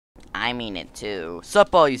I mean it too.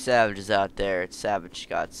 Sup all you savages out there, it's Savage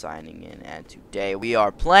Scott signing in, and today we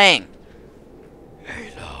are playing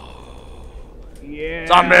Halo. Yeah.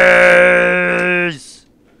 Zombies!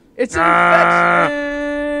 It's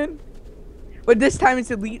infection! But this time it's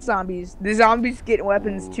elite zombies. The zombies get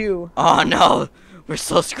weapons too. Oh no, we're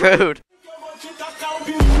so screwed.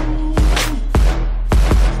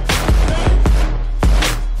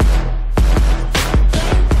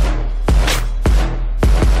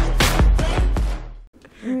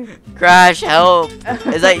 Crash, help!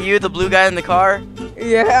 Is that you, the blue guy in the car?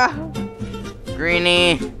 Yeah.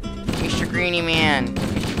 Greenie, Mr. Greenie Man,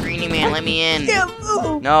 Mr. Greenie Man, let me in. Yeah,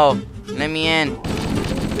 move. No, let me in.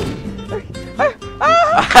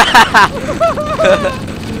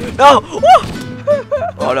 No!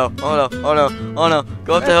 Oh no! Oh no! Oh no! Oh no!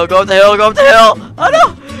 Go up the hill! Go up the hill! Go up the hill! Oh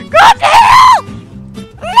no! Go up the hill!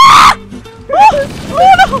 Ah!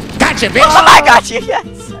 Oh no! Gotcha, bitch! Oh, I got you!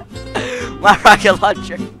 Yes! My rocket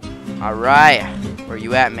launcher. All right, where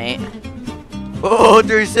you at, mate? Oh,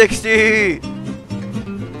 360!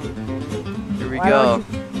 Here we go.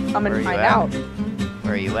 I'm gonna Where find you at? out.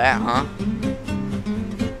 Where you at, huh?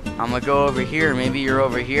 I'm gonna go over here. Maybe you're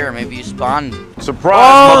over here. Maybe you spawned.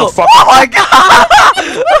 Surprise, motherfucker! Oh my god!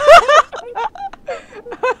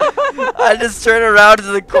 I just turned around to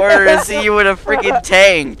the corner and see you in a freaking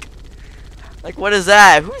tank. Like, what is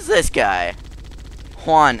that? Who's this guy?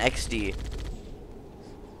 Juan XD.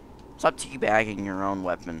 Stop teabagging your own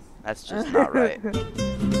weapon. That's just not right. You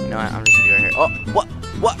know what? I'm just gonna go here. Oh, what?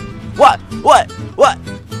 What? What? What? What?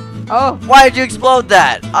 Oh. Why did you explode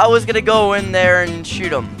that? I was gonna go in there and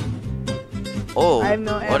shoot him. Oh, I have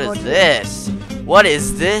no what ammo is to- this? What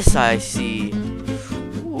is this I see?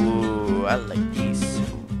 Ooh, I like these.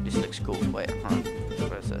 This looks cool. Wait, huh?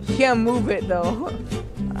 What is this? You can't move it though.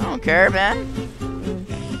 I don't care, man.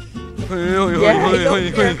 Yeah, you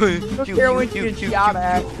don't care once you get shot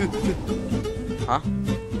at. Huh?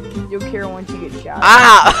 You'll care once you get shot.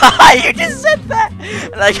 Ah! You just said that,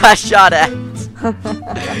 and I got shot at.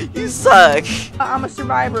 You suck. I'm a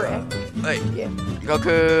survivor. Hey, Yeah.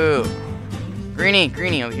 Goku.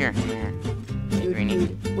 Greenie, over here. Dude, Greenie.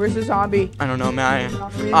 dude. Where's the zombie? I don't know, man.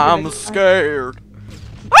 Zombie I'm gonna- scared.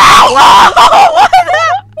 Ow! What?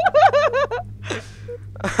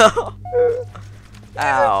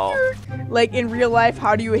 Ow. Like in real life,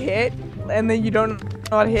 how do you hit? And then you don't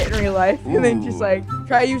know how to hit in real life. And then just Ooh. like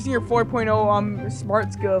try using your 4.0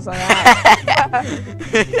 smart skills on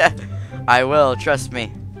that. I will, trust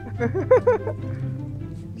me.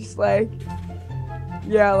 Just like,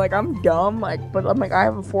 yeah, like I'm dumb, like, but I'm like I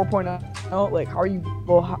have a 4.0. Like, how are you?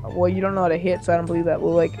 Well, you don't know how to hit, so I don't believe that.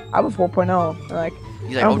 Well, like I have a 4.0 and, like.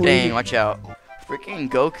 He's I like, don't oh believe dang, it. watch out. Freaking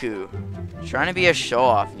Goku. Trying to be a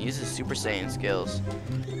show-off and use his Super Saiyan skills.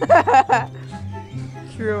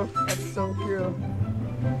 True. That's so true.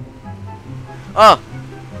 Oh!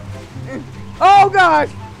 Oh gosh!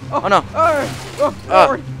 Oh no!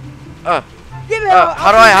 Get out!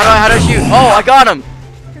 How do I shoot? Oh, I got him!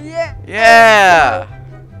 Yeah. Yeah!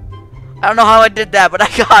 I don't know how I did that, but I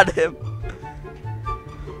got him.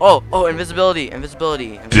 Oh, invisibility.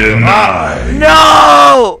 Denied.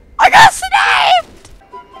 No! I got sniped!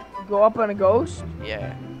 Go up on a ghost,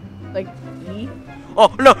 Yeah. like E. Oh,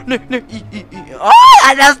 no.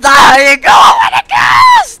 Oh, that's not how you go on a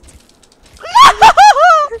ghost!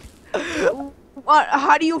 What?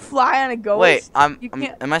 How do you fly on a ghost? Wait, You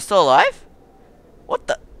can't. am I still alive? What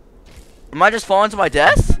the? Am I just falling to my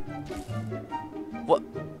death? What?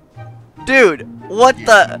 Dude, what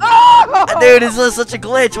the? Oh! Dude, is this such a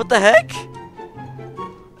glitch? What the heck?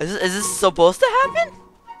 Is this supposed to happen?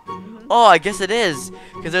 Oh, I guess it is.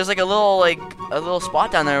 Cause there's like a little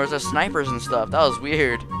spot down there where there's snipers and stuff. That was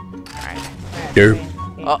weird. Alright. Here.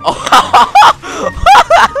 Oh.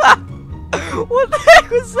 What the heck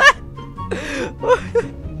was that?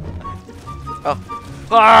 Oh.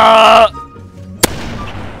 Ah!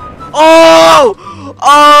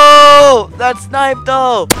 Oh! That snipe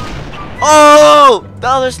though! Oh! The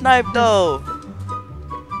other snipe though!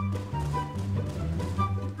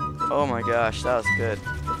 Oh my gosh, that was good.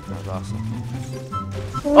 That was awesome.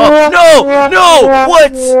 Oh no! No!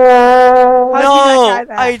 What? How No! did you not die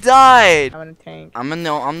that? I died! I'm in a tank. I'm the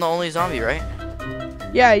only zombie, right?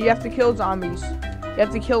 Yeah, you have to kill zombies. You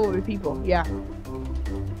have to kill other people. Yeah.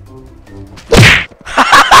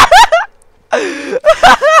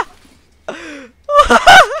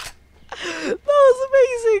 That was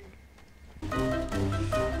amazing.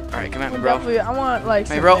 All right, come at me, bro. Definitely, I want like.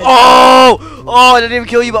 Hey, some bro. red- Oh! I didn't even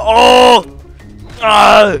kill you, but oh!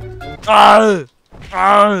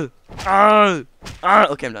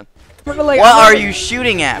 Okay, I'm done. Like, What are you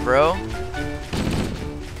shooting at, bro?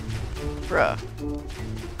 Bruh.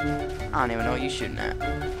 I don't even know what you shooting at.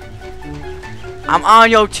 I'm on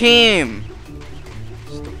your team.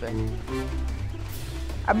 Stupid.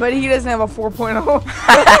 I bet he doesn't have a 4.0.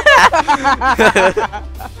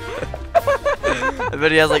 I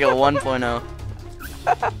bet he has like a 1.0.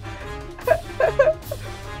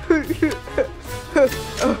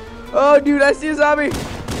 Oh, dude, I see a zombie.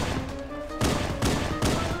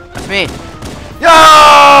 That's me.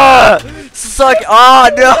 Yeah! Suck. Oh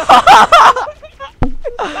no!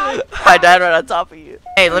 I died right on top of you.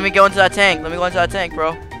 Hey, let me go into that tank. Let me go into that tank,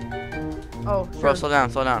 bro. Oh, Bro, sure. slow down,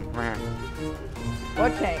 slow down. Right here.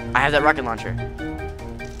 What tank? I have that rocket launcher.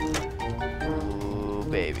 Ooh,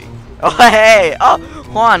 baby. Oh, hey! Oh,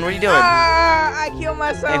 Juan, what are you doing? Ah, I killed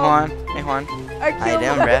myself. Hey, Juan. Hey, Juan. I How you killed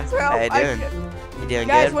doing, bruh? myself. How you I doing? ki- You doing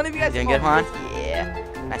Guys, good? one of you guys doing come good, Juan? on.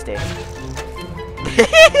 Yeah. Nice day.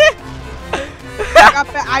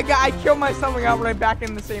 I killed myself and got right back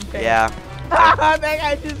in the same tank. Yeah. That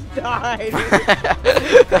guy just died.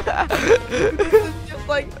 This is just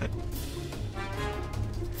like.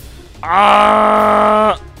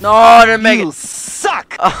 No, I didn't make You it.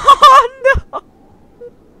 suck. Oh no!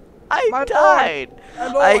 I My died. Lord.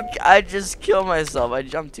 My Lord. I just killed myself. I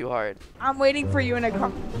jumped too hard. I'm waiting for you in a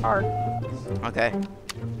car. Okay.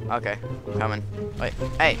 Okay. I'm coming. Wait.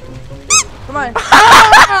 Hey. Come on.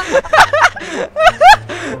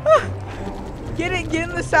 Get in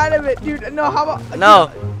the side of it, dude. No, how about No.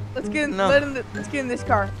 Let's get in. No. Let's get in this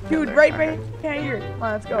car, dude. Okay, Right okay. here. Come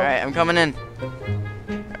on, let's go. All right. I'm coming in. All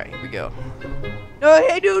right. Here we go. No,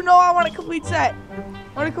 hey, dude. No, I want a complete set.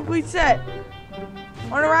 Want a complete set.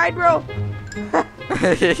 Want to ride, bro?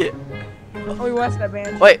 Oh, he wants that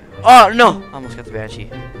banshee. Wait. Oh no! I almost got the banshee.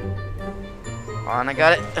 On, I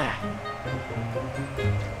got it.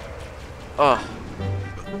 Oh.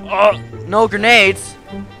 Oh. No grenades.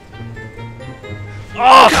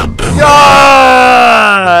 Oh.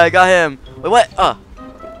 Yeah! I got him. Wait, what? Oh,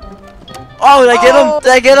 did I get him?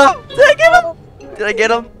 Did I get him? Did I get him? Did I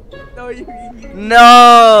get him? No, you.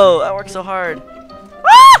 No! I worked so hard.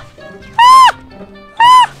 Ah! Ah!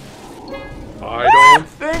 Ah! I don't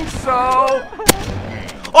think so.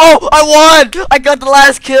 Oh, I won! I got the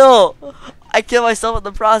last kill. I killed myself in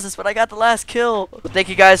the process, but I got the last kill. Thank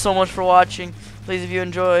you guys so much for watching. Please, if you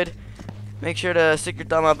enjoyed, make sure to stick your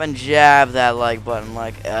thumb up and jab that like button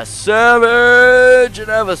like a savage. And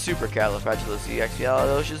have a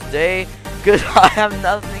supercalifragilisticexpialidocious day. Because I have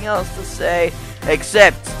nothing else to say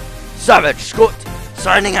except Savage Scott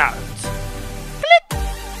signing out.